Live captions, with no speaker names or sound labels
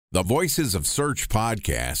The Voices of Search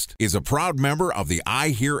podcast is a proud member of the I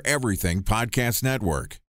Hear Everything podcast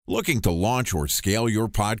network. Looking to launch or scale your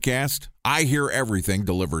podcast? I Hear Everything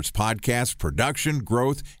delivers podcast production,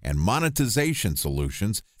 growth, and monetization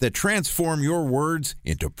solutions that transform your words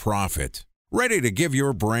into profit. Ready to give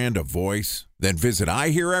your brand a voice? Then visit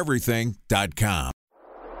iheareverything.com.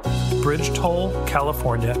 Bridge toll,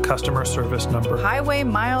 California, customer service number. Highway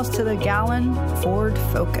miles to the gallon, Ford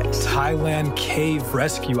Focus. Thailand cave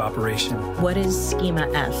rescue operation. What is Schema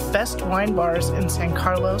F? Best wine bars in San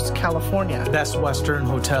Carlos, California. Best Western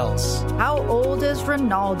hotels. How old is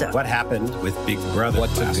Ronaldo? What happened with Big Brother?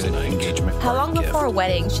 What's a good engagement? How long before a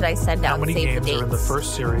wedding should I send out How many save games the dates? are in the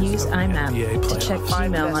first series? Use IMAP to check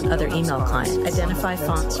email on other email clients. Identify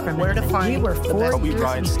fonts from Where to find We were 4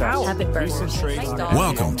 years in Avid Burgers.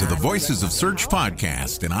 Welcome to the Voices of Search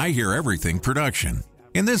podcast, and I Hear Everything production.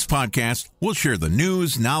 In this podcast, we'll share the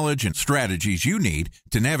news, knowledge, and strategies you need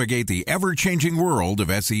to navigate the ever-changing world of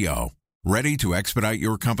SEO. Ready to expedite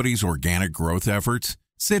your company's organic growth efforts?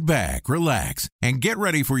 Sit back, relax, and get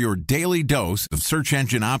ready for your daily dose of search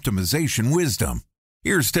engine optimization wisdom.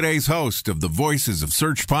 Here's today's host of the Voices of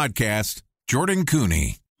Search podcast, Jordan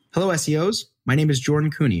Cooney. Hello, SEOs. My name is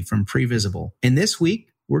Jordan Cooney from Previsible. And this week,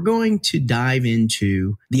 we're going to dive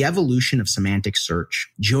into the evolution of semantic search.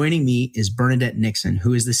 Joining me is Bernadette Nixon,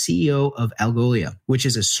 who is the CEO of Algolia, which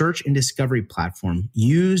is a search and discovery platform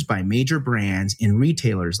used by major brands and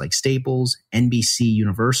retailers like Staples, NBC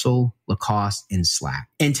Universal, Lacoste, and Slack.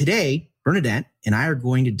 And today, Bernadette and I are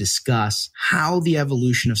going to discuss how the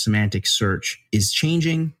evolution of semantic search is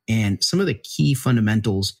changing and some of the key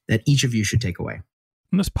fundamentals that each of you should take away.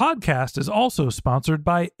 And this podcast is also sponsored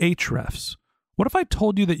by Ahrefs. What if I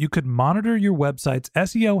told you that you could monitor your website's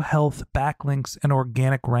SEO health, backlinks, and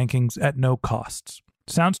organic rankings at no costs?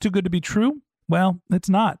 Sounds too good to be true? Well, it's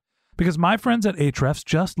not, because my friends at Ahrefs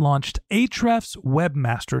just launched Ahrefs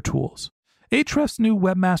Webmaster Tools. Ahrefs' new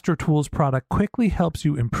Webmaster Tools product quickly helps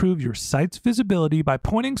you improve your site's visibility by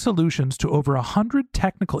pointing solutions to over 100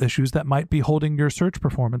 technical issues that might be holding your search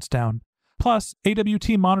performance down. Plus,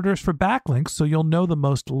 AWT monitors for backlinks so you'll know the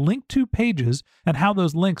most linked to pages and how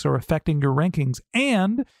those links are affecting your rankings.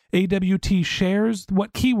 And AWT shares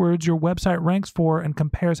what keywords your website ranks for and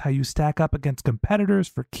compares how you stack up against competitors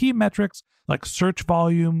for key metrics like search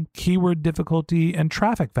volume, keyword difficulty, and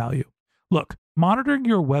traffic value. Look, monitoring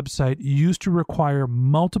your website used to require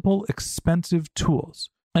multiple expensive tools.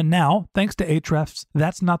 And now, thanks to Ahrefs,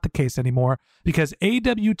 that's not the case anymore because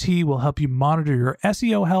AWT will help you monitor your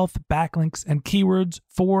SEO health, backlinks, and keywords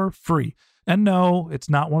for free. And no, it's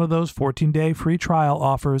not one of those 14-day free trial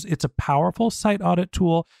offers. It's a powerful site audit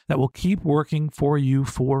tool that will keep working for you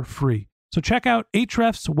for free. So check out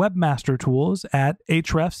Ahrefs Webmaster Tools at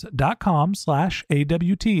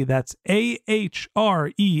ahrefs.com/AWT. That's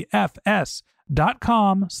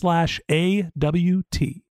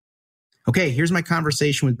ahrefs.com/AWT. Okay, here's my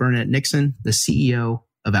conversation with Bernadette Nixon, the CEO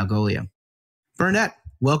of Algolia. Bernadette,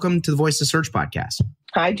 welcome to the Voice of Search podcast.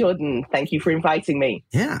 Hi, Jordan. Thank you for inviting me.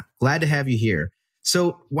 Yeah, glad to have you here.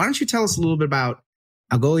 So why don't you tell us a little bit about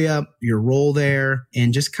Algolia, your role there,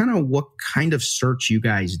 and just kind of what kind of search you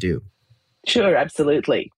guys do? Sure,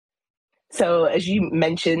 absolutely. So as you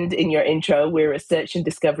mentioned in your intro, we're a search and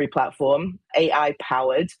discovery platform, AI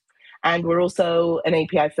powered, and we're also an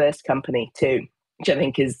API first company too, which I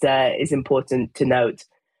think is important to note.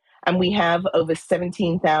 And we have over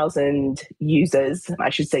 17,000 users,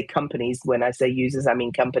 I should say companies. When I say users, I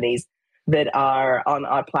mean companies that are on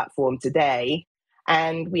our platform today.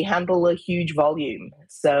 And we handle a huge volume.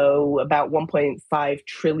 So about 1.5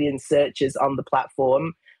 trillion searches on the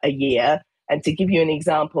platform a year. And to give you an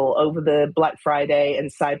example, over the Black Friday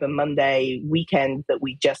and Cyber Monday weekend that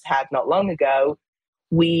we just had not long ago,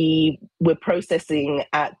 we were processing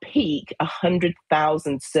at peak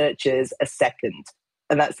 100,000 searches a second.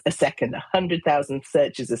 And that's a second, 100,000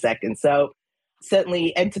 searches a second. So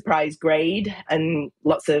certainly enterprise grade and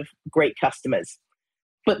lots of great customers.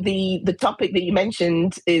 But the topic that you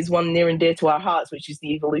mentioned is one near and dear to our hearts, which is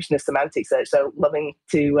the evolution of semantic search. So loving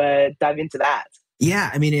to dive into that.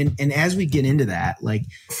 Yeah, I mean, and as we get into that, like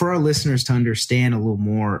for our listeners to understand a little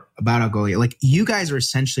more about Algolia, like you guys are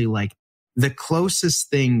essentially like the closest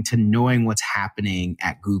thing to knowing what's happening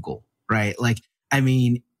at Google, right? Like, I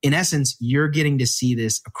mean, in essence, you're getting to see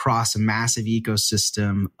this across a massive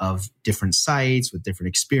ecosystem of different sites with different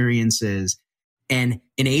experiences and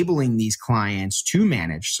enabling these clients to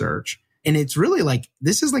manage search. And it's really like,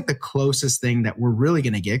 this is like the closest thing that we're really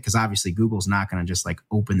going to get, because obviously Google's not going to just like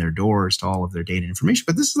open their doors to all of their data information,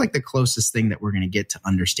 but this is like the closest thing that we're going to get to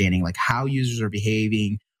understanding like how users are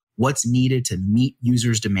behaving, what's needed to meet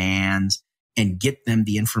users' demands, and get them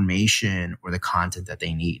the information or the content that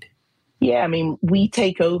they need? Yeah, I mean, we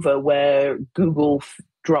take over where Google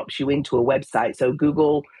drops you into a website. So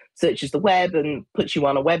Google searches the web and puts you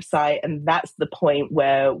on a website, and that's the point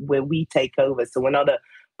where we take over. So we're not a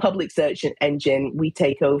public search engine. We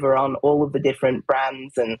take over on all of the different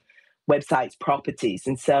brands and websites properties.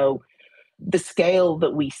 And so the scale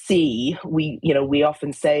that we see, we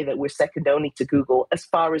often say that we're second only to Google as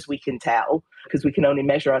far as we can tell, because we can only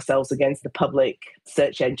measure ourselves against the public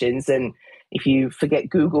search engines. And if you forget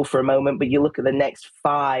Google for a moment, but you look at the next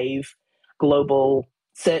 5 global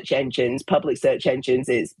search engines, public search engines,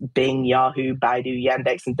 it's Bing, Yahoo, Baidu,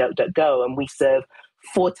 Yandex, and DuckDuckGo. And we serve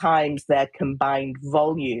 4 times their combined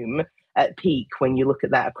volume at peak when you look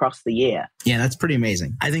at that across the year. Yeah, that's pretty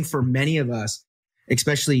amazing. I think for many of us,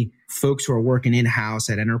 especially folks who are working in-house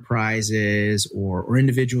at enterprises or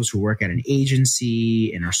individuals who work at an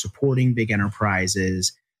agency and are supporting big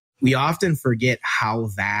enterprises, we often forget how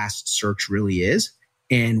vast search really is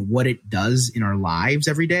and what it does in our lives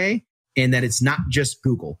every day, and that it's not just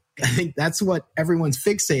Google. I think that's what everyone's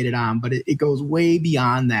fixated on, but it goes way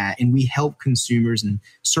beyond that. And we help consumers, and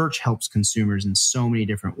search helps consumers in so many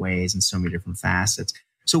different ways and so many different facets.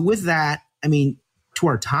 So with that, I mean, to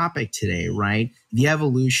our topic today, right? The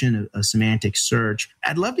evolution of semantic search.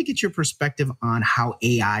 I'd love to get your perspective on how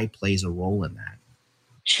AI plays a role in that.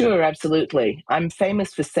 Sure, absolutely. I'm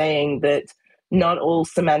famous for saying that not all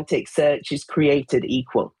semantic search is created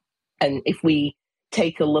equal. And if we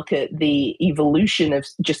take a look at the evolution of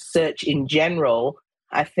just search in general,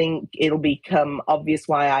 I think it'll become obvious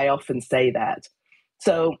why I often say that.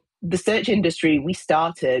 So the search industry, we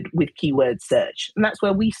started with keyword search, and that's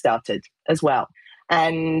where we started as well.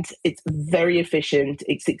 And it's very efficient.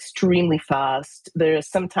 It's extremely fast. There are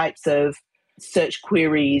some types of search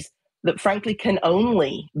queries that frankly can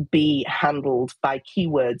only be handled by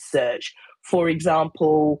keyword search. For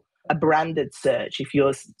example, a branded search. If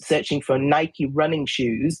you're searching for Nike running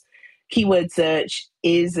shoes, keyword search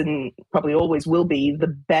is and probably always will be the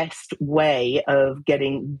best way of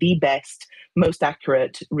getting the best, most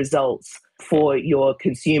accurate results for your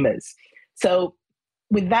consumers. So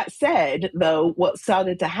with that said, though, what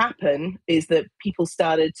started to happen is that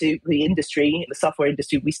the industry, the software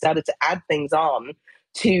industry, we started to add things on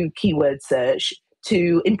to keyword search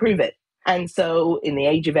to improve it. And so in the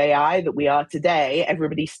age of AI that we are today,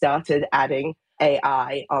 everybody started adding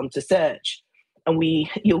AI onto search. And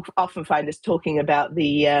you'll often find us talking about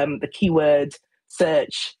the keyword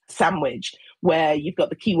search sandwich, where you've got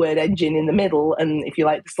the keyword engine in the middle, and if you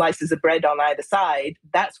like, the slices of bread on either side.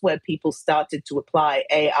 That's where people started to apply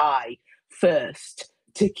AI first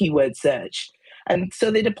to keyword search. And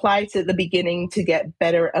so they'd apply it at the beginning to get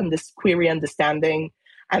better query understanding.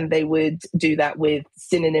 And they would do that with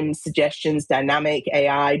synonym suggestions, dynamic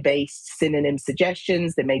AI-based synonym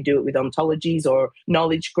suggestions. They may do it with ontologies or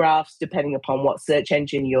knowledge graphs, depending upon what search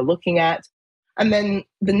engine you're looking at. And then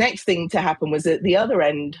the next thing to happen was at the other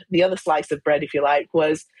end, the other slice of bread, if you like,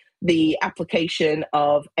 was the application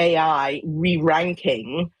of AI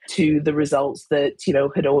re-ranking to the results that,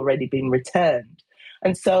 had already been returned.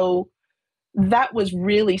 And so that was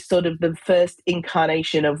really sort of the first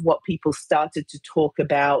incarnation of what people started to talk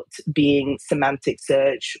about being semantic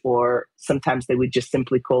search, or sometimes they would just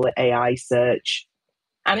simply call it AI search.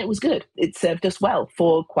 And it was good. It served us well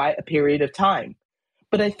for quite a period of time.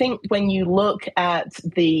 But I think when you look at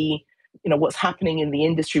what's happening in the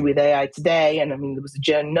industry with AI today, and I mean, there was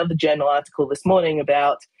another journal article this morning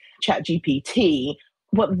about ChatGPT,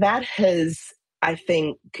 what that has, I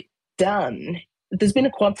think, done, there's been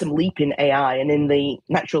a quantum leap in AI and in the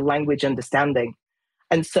natural language understanding.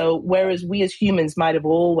 And so whereas we as humans might have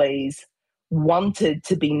always wanted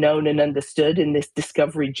to be known and understood in this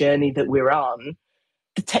discovery journey that we're on,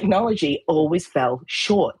 the technology always fell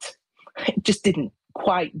short. It just didn't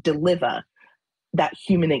quite deliver that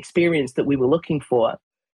human experience that we were looking for.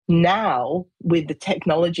 Now, with the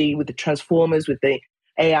technology, with the transformers, with the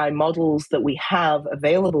AI models that we have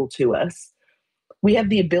available to us, we have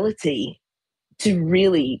the ability to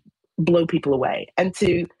really blow people away. And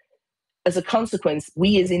as a consequence,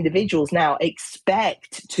 we as individuals now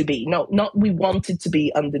expect to be, not we wanted to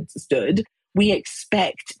be understood, we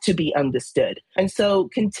expect to be understood. And so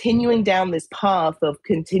continuing down this path of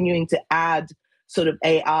continuing to add sort of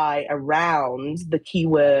AI around the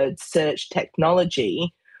keyword search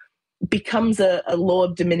technology becomes a law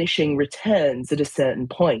of diminishing returns at a certain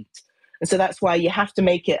point. And so that's why you have to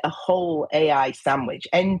make it a whole AI sandwich,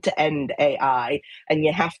 end-to-end AI, and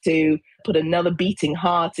you have to put another beating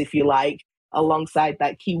heart, if you like, alongside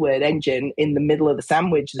that keyword engine in the middle of the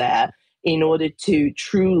sandwich there, in order to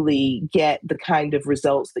truly get the kind of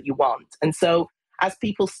results that you want. And so as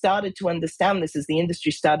people started to understand this, as the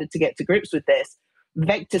industry started to get to grips with this,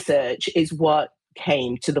 vector search is what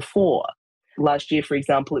came to the fore. Last year, for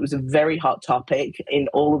example, it was a very hot topic in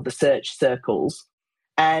all of the search circles.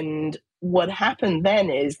 And what happened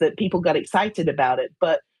then is that people got excited about it.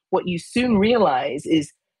 But what you soon realize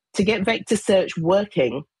is to get vector search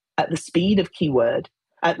working at the speed of keyword,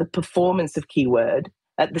 at the performance of keyword,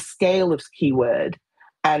 at the scale of keyword,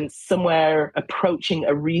 and somewhere approaching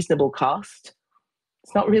a reasonable cost,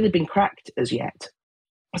 it's not really been cracked as yet.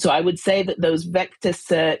 So I would say that those vector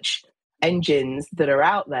search engines that are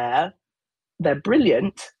out there, they're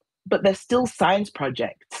brilliant, but they're still science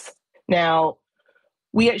projects. Now,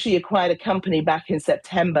 we actually acquired a company back in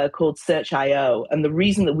September called Search.io. And the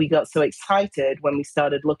reason that we got so excited when we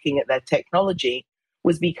started looking at their technology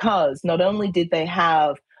was because not only did they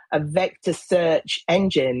have a vector search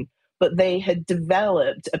engine, but they had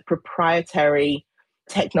developed a proprietary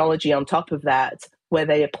technology on top of that, where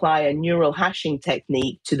they apply a neural hashing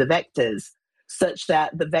technique to the vectors, such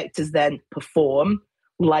that the vectors then perform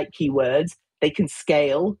like keywords. They can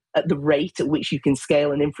scale at the rate at which you can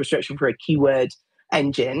scale an infrastructure for a keyword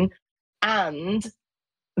engine, and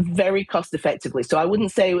very cost effectively. So I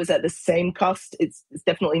wouldn't say it was at the same cost. It's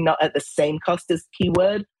definitely not at the same cost as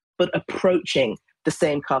keyword, but approaching the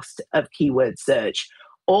same cost of keyword search,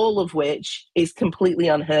 all of which is completely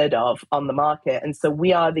unheard of on the market. And so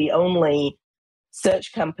we are the only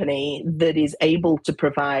search company that is able to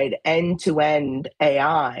provide end-to-end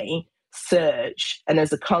AI search, and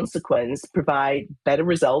as a consequence, provide better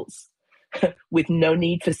results with no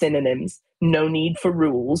need for synonyms, no need for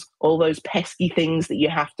rules, all those pesky things that you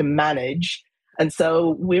have to manage. And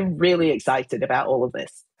so we're really excited about all of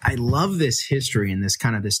this. I love this history and this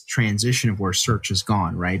kind of this transition of where search has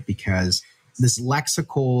gone, right? Because this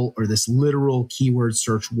lexical or this literal keyword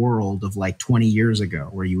search world of like 20 years ago,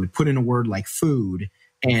 where you would put in a word like food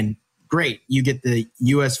and great, you get the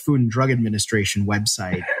US Food and Drug Administration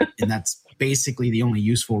website, and that's basically the only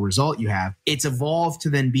useful result you have. It's evolved to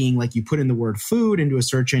then being like you put in the word food into a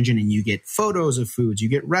search engine and you get photos of foods, you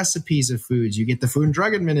get recipes of foods, you get the Food and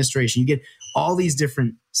Drug Administration, you get all these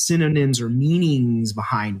different synonyms or meanings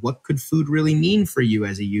behind what could food really mean for you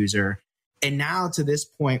as a user. And now to this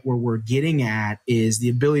point where we're getting at is the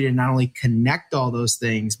ability to not only connect all those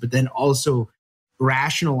things, but then also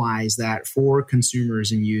rationalize that for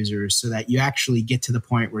consumers and users so that you actually get to the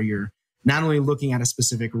point where you're not only looking at a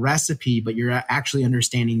specific recipe, but you're actually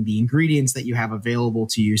understanding the ingredients that you have available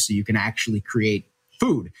to you so you can actually create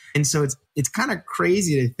food. And so it's kind of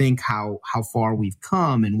crazy to think how far we've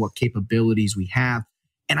come and what capabilities we have.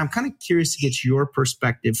 And I'm kind of curious to get your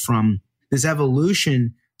perspective from this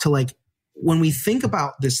evolution to like, when we think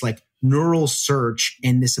about this like neural search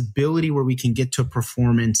and this ability where we can get to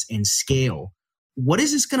performance and scale, what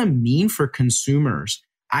is this going to mean for consumers?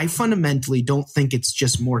 I fundamentally don't think it's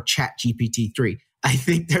just more ChatGPT-3. I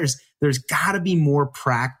think there's got to be more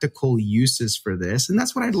practical uses for this. And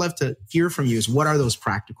that's what I'd love to hear from you is what are those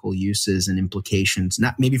practical uses and implications,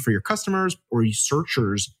 not maybe for your customers or your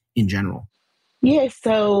searchers in general? Yeah,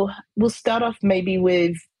 so we'll start off maybe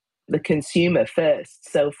with the consumer first.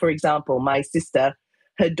 So for example, my sister,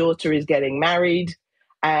 her daughter is getting married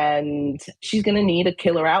and she's going to need a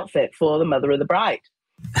killer outfit for the mother of the bride.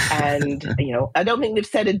 And, I don't think they've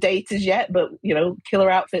set a date as yet, but,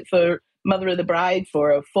 killer outfit for mother of the bride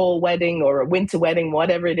for a fall wedding or a winter wedding,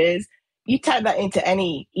 whatever it is. You type that into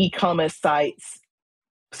any e-commerce site's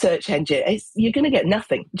search engine, you're going to get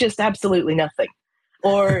nothing, just absolutely nothing.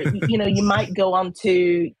 Or, you might go on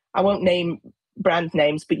to, I won't name brand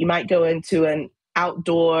names, but you might go into an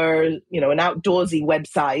outdoor, an outdoorsy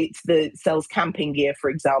website that sells camping gear,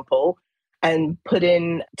 for example, and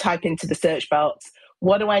type into the search box,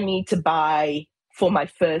 what do I need to buy for my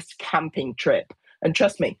first camping trip? And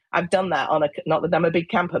trust me, I've done that not that I'm a big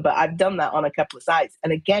camper, but I've done that on a couple of sites.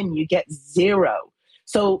 And again, you get zero.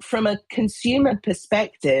 So from a consumer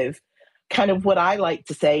perspective, kind of what I like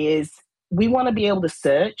to say is we want to be able to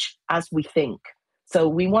search as we think. So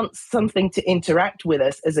we want something to interact with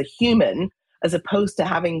us as a human, as opposed to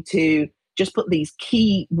having to just put these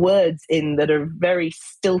key words in that are very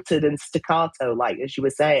stilted and staccato, like as you were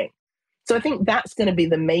saying. So I think that's going to be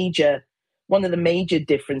one of the major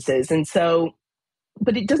differences. And so,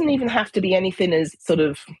 but it doesn't even have to be anything as sort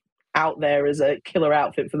of out there as a killer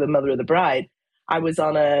outfit for the mother of the bride. I was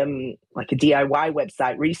on a DIY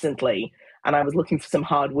website recently, and I was looking for some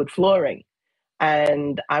hardwood flooring.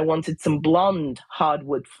 And I wanted some blonde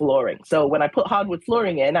hardwood flooring. So when I put hardwood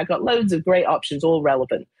flooring in, I got loads of great options, all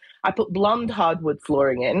relevant. I put blonde hardwood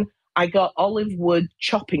flooring in. I got olive wood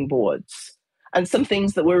chopping boards and some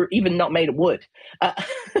things that were even not made of wood.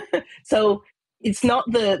 So it's not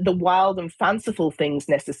the wild and fanciful things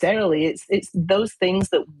necessarily. It's those things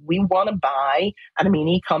that we want to buy. And I mean,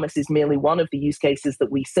 e-commerce is merely one of the use cases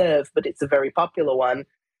that we serve, but it's a very popular one.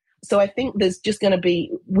 So I think there's just going to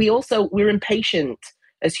be, we're impatient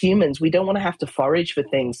as humans. We don't want to have to forage for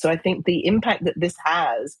things. So I think the impact that this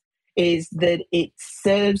has is that it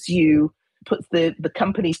serves you, puts the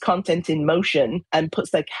company's content in motion and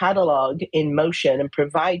puts their catalog in motion and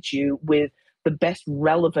provides you with the best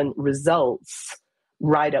relevant results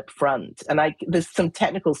right up front. And there's some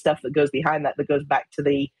technical stuff that goes behind that goes back to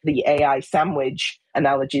the AI sandwich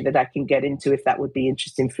analogy that I can get into if that would be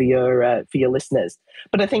interesting for your listeners.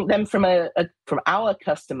 But I think then from our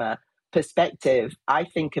customer perspective, I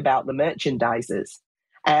think about the merchandisers,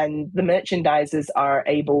 and the merchandisers are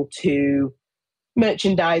able to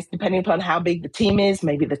merchandise depending upon how big the team is,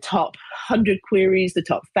 maybe the top 100 queries, the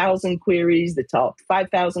top 1,000 queries, the top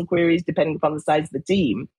 5,000 queries, depending upon the size of the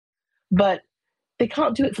team. But they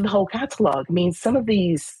can't do it for the whole catalog. I mean, some of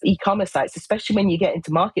these e-commerce sites, especially when you get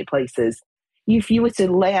into marketplaces, if you were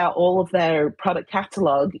to lay out all of their product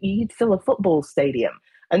catalog, you'd fill a football stadium.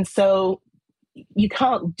 And so you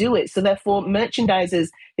can't do it. So therefore, merchandisers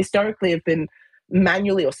historically have been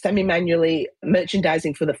manually or semi-manually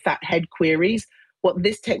merchandising for the fat head queries. What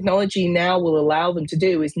this technology now will allow them to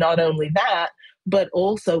do is not only that, but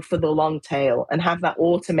also for the long tail and have that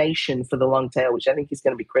automation for the long tail, which I think is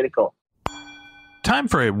going to be critical. Time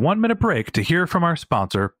for a 1-minute break to hear from our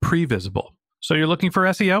sponsor, Previsible. So you're looking for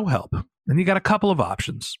SEO help, and you got a couple of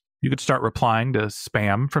options. You could start replying to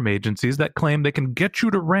spam from agencies that claim they can get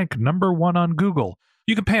you to rank #1 on Google.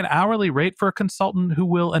 You can pay an hourly rate for a consultant who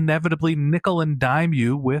will inevitably nickel and dime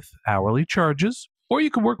you with hourly charges. Or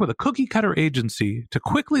you can work with a cookie-cutter agency to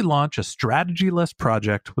quickly launch a strategy-less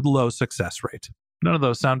project with low success rate. None of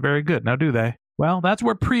those sound very good, now do they? Well, that's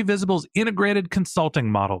where Previsible's integrated consulting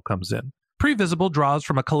model comes in. Previsible draws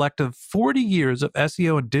from a collective 40 years of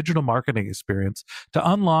SEO and digital marketing experience to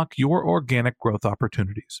unlock your organic growth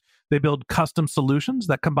opportunities. They build custom solutions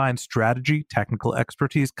that combine strategy, technical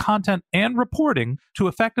expertise, content, and reporting to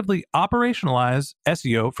effectively operationalize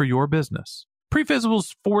SEO for your business.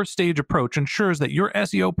 Previsible's 4-stage approach ensures that your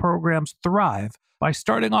SEO programs thrive by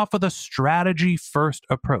starting off with a strategy-first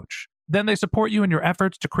approach. Then they support you in your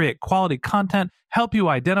efforts to create quality content, help you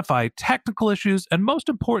identify technical issues, and most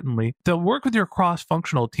importantly, they'll work with your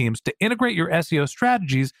cross-functional teams to integrate your SEO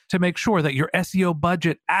strategies to make sure that your SEO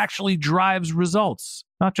budget actually drives results,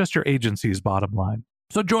 not just your agency's bottom line.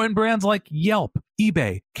 So join brands like Yelp,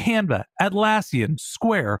 eBay, Canva, Atlassian,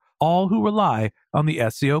 Square, all who rely on the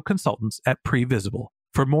SEO consultants at Previsible.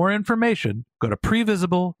 For more information, go to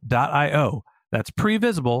previsible.io. That's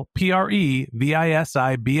Previsible, Previsible.io.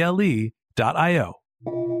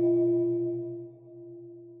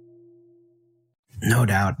 No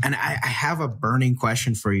doubt. And I have a burning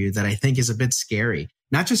question for you that I think is a bit scary,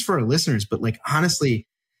 not just for our listeners, but like honestly,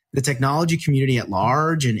 the technology community at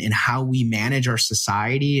large and how we manage our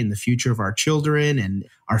society and the future of our children and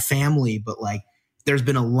our family. But like, there's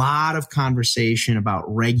been a lot of conversation about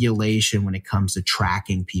regulation when it comes to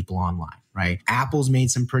tracking people online, right? Apple's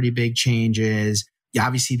made some pretty big changes.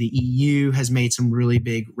 Obviously, the EU has made some really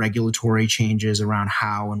big regulatory changes around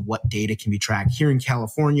how and what data can be tracked. Here in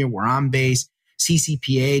California, where I'm based,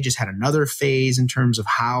 CCPA just had another phase in terms of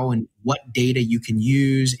how and what data you can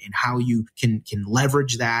use and how you can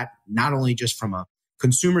leverage that, not only just from a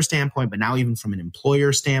consumer standpoint, but now even from an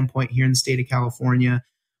employer standpoint here in the state of California.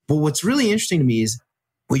 But what's really interesting to me is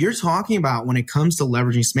what you're talking about when it comes to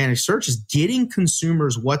leveraging semantic search is getting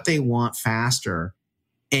consumers what they want faster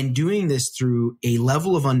and doing this through a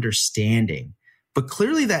level of understanding. But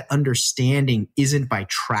clearly that understanding isn't by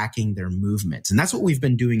tracking their movements. And that's what we've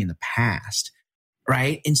been doing in the past,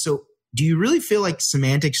 right? And so do you really feel like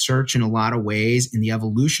semantic search in a lot of ways in the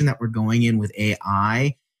evolution that we're going in with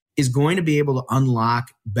AI is going to be able to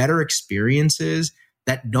unlock better experiences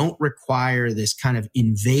that don't require this kind of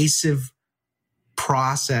invasive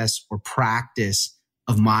process or practice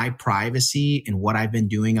of my privacy and what I've been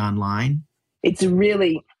doing online?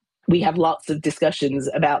 We have lots of discussions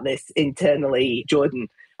about this internally, Jordan,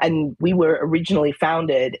 and we were originally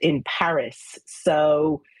founded in Paris.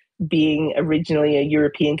 So being originally a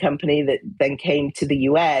European company that then came to the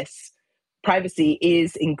US, privacy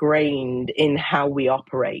is ingrained in how we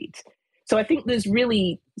operate. So I think there's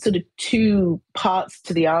really sort of two parts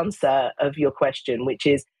to the answer of your question, which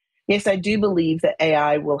is, yes, I do believe that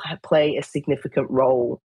AI will play a significant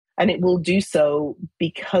role. And it will do so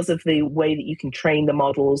because of the way that you can train the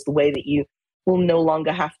models, the way that you will no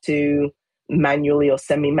longer have to manually or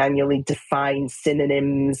semi-manually define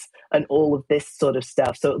synonyms and all of this sort of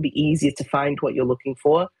stuff. So it'll be easier to find what you're looking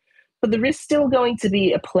for. But there is still going to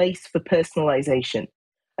be a place for personalization.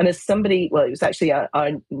 And as somebody, well, it was actually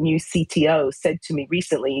our new CTO said to me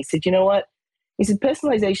recently, he said, you know what? He said,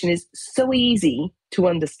 personalization is so easy to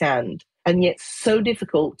understand and yet so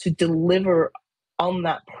difficult to deliver on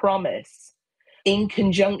that promise in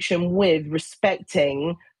conjunction with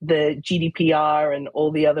respecting the GDPR and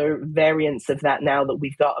all the other variants of that now that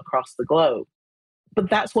we've got across the globe. But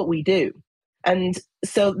that's what we do. And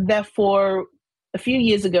so therefore, a few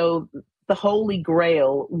years ago, the holy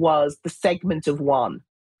grail was the segment of one.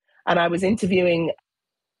 And I was interviewing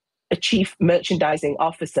a chief merchandising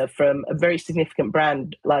officer from a very significant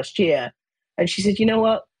brand last year. And she said, you know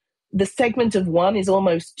what? The segment of one is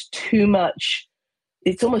almost too much.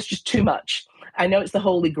 It's almost just too much. I know it's the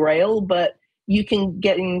holy grail, but you can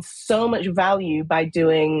get in so much value by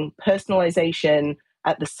doing personalization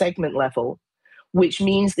at the segment level, which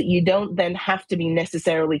means that you don't then have to be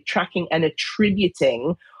necessarily tracking and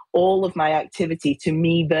attributing all of my activity to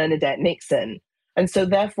me, Bernadette Nixon. And so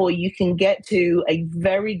therefore you can get to a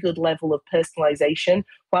very good level of personalization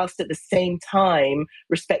whilst at the same time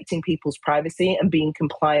respecting people's privacy and being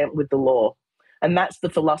compliant with the law. And that's the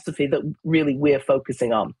philosophy that really we're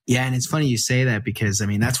focusing on. Yeah, and it's funny you say that because, I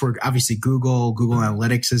mean, that's where obviously Google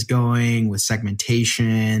Analytics is going with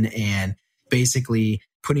segmentation and basically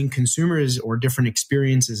putting consumers or different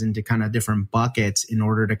experiences into kind of different buckets in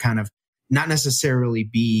order to kind of not necessarily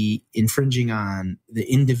be infringing on the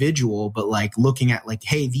individual, but like looking at like,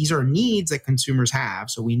 hey, these are needs that consumers have.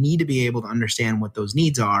 So we need to be able to understand what those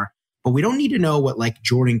needs are, but we don't need to know what like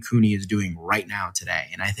Jordan Cooney is doing right now today.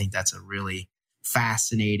 And I think that's a really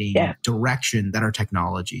fascinating direction that our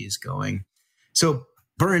technology is going. So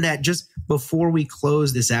Bernadette, just before we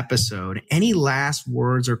close this episode, any last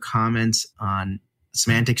words or comments on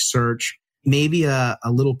semantic search? Maybe a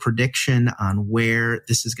little prediction on where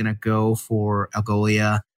this is going to go for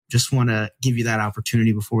Algolia. Just want to give you that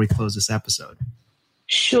opportunity before we close this episode.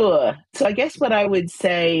 Sure. So I guess what I would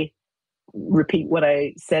say, repeat what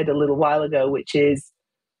I said a little while ago, which is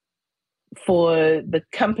for the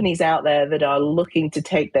companies out there that are looking to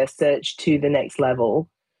take their search to the next level,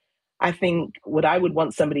 I think what I would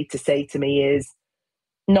want somebody to say to me is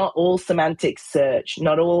not all semantic search,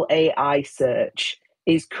 not all AI search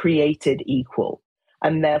is created equal.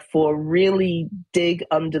 And therefore really dig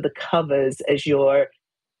under the covers as you're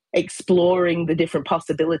exploring the different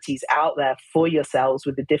possibilities out there for yourselves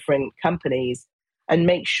with the different companies and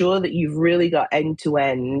make sure that you've really got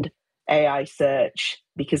end-to-end AI search,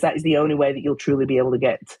 because that is the only way that you'll truly be able to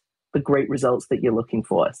get the great results that you're looking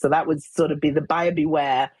for. So that would sort of be the buyer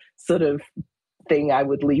beware sort of thing I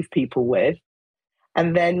would leave people with.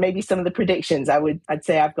 And then maybe some of the predictions, I'd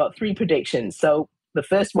say I've got 3 predictions. So the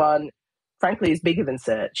first one, frankly, is bigger than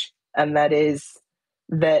search. And that is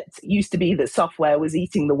that used to be that software was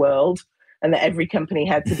eating the world and that every company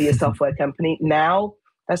had to be a software company. Now,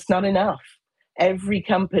 that's not enough. Every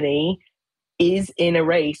company is in a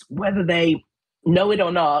race, whether they know it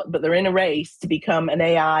or not, but they're in a race to become an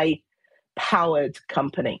AI-powered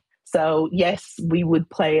company. So yes, we would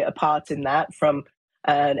play a part in that from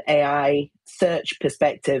an AI search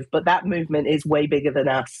perspective, but that movement is way bigger than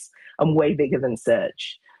us and way bigger than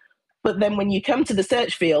search. But then when you come to the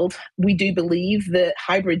search field, we do believe that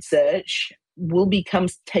hybrid search will become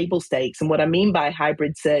table stakes. And what I mean by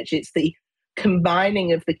hybrid search, it's the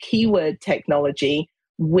combining of the keyword technology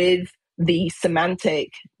with the semantic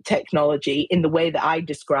technology in the way that I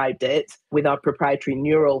described it with our proprietary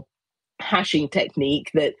neural hashing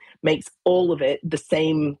technique that makes all of it the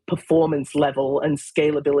same performance level and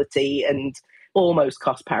scalability and almost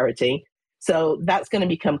cost parity. So that's going to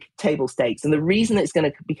become table stakes. And the reason it's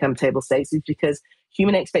going to become table stakes is because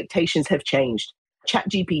human expectations have changed.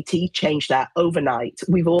 ChatGPT changed that overnight.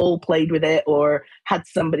 We've all played with it or had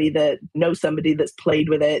somebody that knows somebody that's played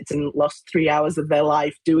with it and lost 3 hours of their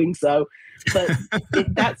life doing so. But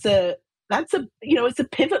that's a it's a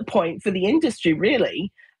pivot point for the industry,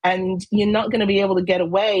 really. And you're not going to be able to get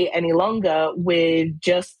away any longer with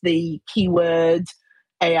just the keyword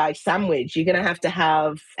AI sandwich. You're going to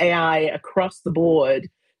have AI across the board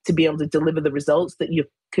to be able to deliver the results that your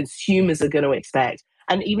consumers are going to expect.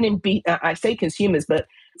 And even in I say consumers, but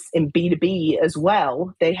in B2B as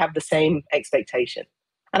well, they have the same expectation.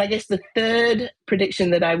 And I guess the third prediction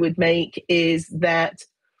that I would make is that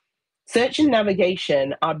search and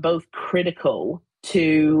navigation are both critical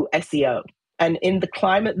to SEO. And in the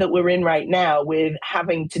climate that we're in right now with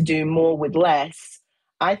having to do more with less,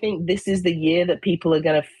 I think this is the year that people are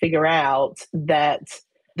going to figure out that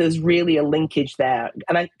there's really a linkage there.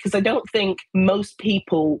 And because I don't think most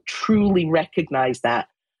people truly recognize that.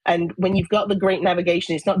 And when you've got the great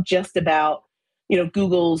navigation, it's not just about,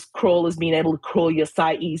 Google's crawlers being able to crawl your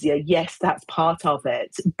site easier. Yes, that's part of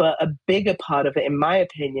it. But a bigger part of it, in my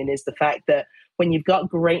opinion, is the fact that when you've got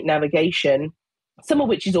great navigation, some of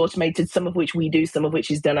which is automated, some of which we do, some of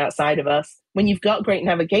which is done outside of us. When you've got great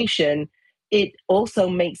navigation, it also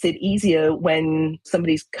makes it easier when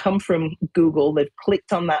somebody's come from Google, they've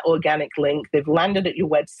clicked on that organic link, they've landed at your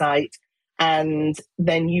website, and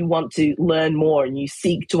then you want to learn more and you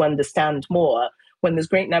seek to understand more. When there's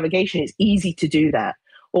great navigation, it's easy to do that.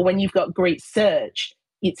 Or when you've got great search,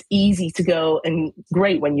 it's easy to go, and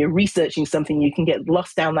great when you're researching something, you can get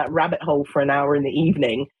lost down that rabbit hole for an hour in the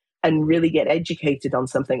evening and really get educated on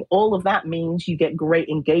something. All of that means you get great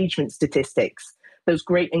engagement statistics. Those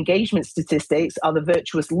great engagement statistics are the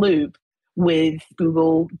virtuous loop with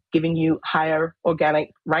Google giving you higher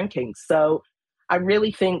organic rankings. So I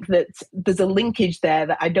really think that there's a linkage there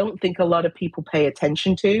that I don't think a lot of people pay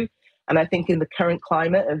attention to. And I think in the current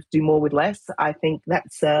climate of do more with less, I think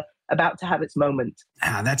that's about to have its moment.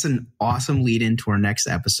 That's an awesome lead into our next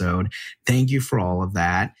episode. Thank you for all of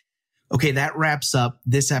that. Okay, that wraps up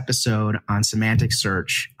this episode on semantic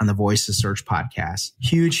search on the Voice of Search podcast.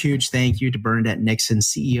 Huge thank you to Bernadette Nixon,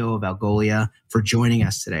 CEO of Algolia, for joining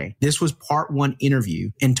us today. This was part 1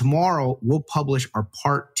 interview, and tomorrow we'll publish our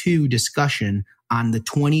part 2 discussion on the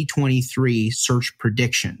 2023 search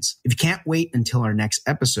predictions. If you can't wait until our next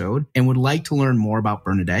episode and would like to learn more about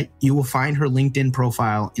Bernadette, you will find her LinkedIn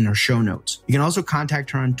profile in our show notes. You can also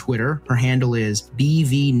contact her on Twitter. Her handle is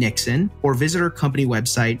BVNixon, or visit her company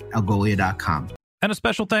website, algolia.com. And a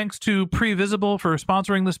special thanks to Previsible for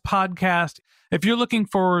sponsoring this podcast. If you're looking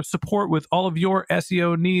for support with all of your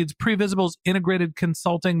SEO needs, Previsible's integrated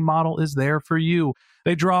consulting model is there for you.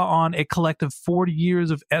 They draw on a collective 40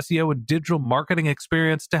 years of SEO and digital marketing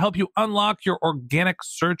experience to help you unlock your organic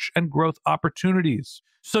search and growth opportunities.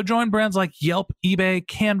 So join brands like Yelp, eBay,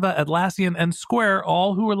 Canva, Atlassian, and Square,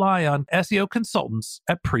 all who rely on SEO consultants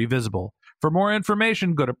at Previsible. For more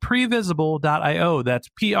information, go to previsible.io. That's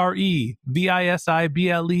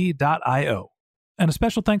previsible.io. And a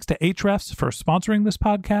special thanks to Ahrefs for sponsoring this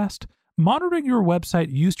podcast. Monitoring your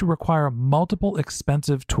website used to require multiple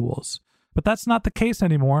expensive tools, but that's not the case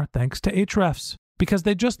anymore thanks to Ahrefs, because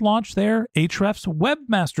they just launched their Ahrefs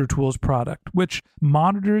Webmaster Tools product, which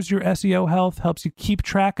monitors your SEO health, helps you keep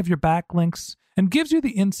track of your backlinks, and gives you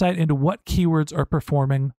the insight into what keywords are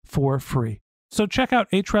performing for free. So check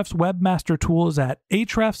out Ahrefs Webmaster Tools at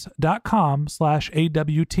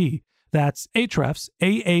ahrefs.com/AWT. That's Ahrefs,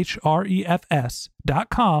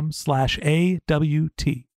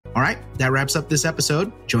 AHREFS.com/AWT. All right, that wraps up this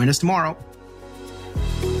episode. Join us tomorrow.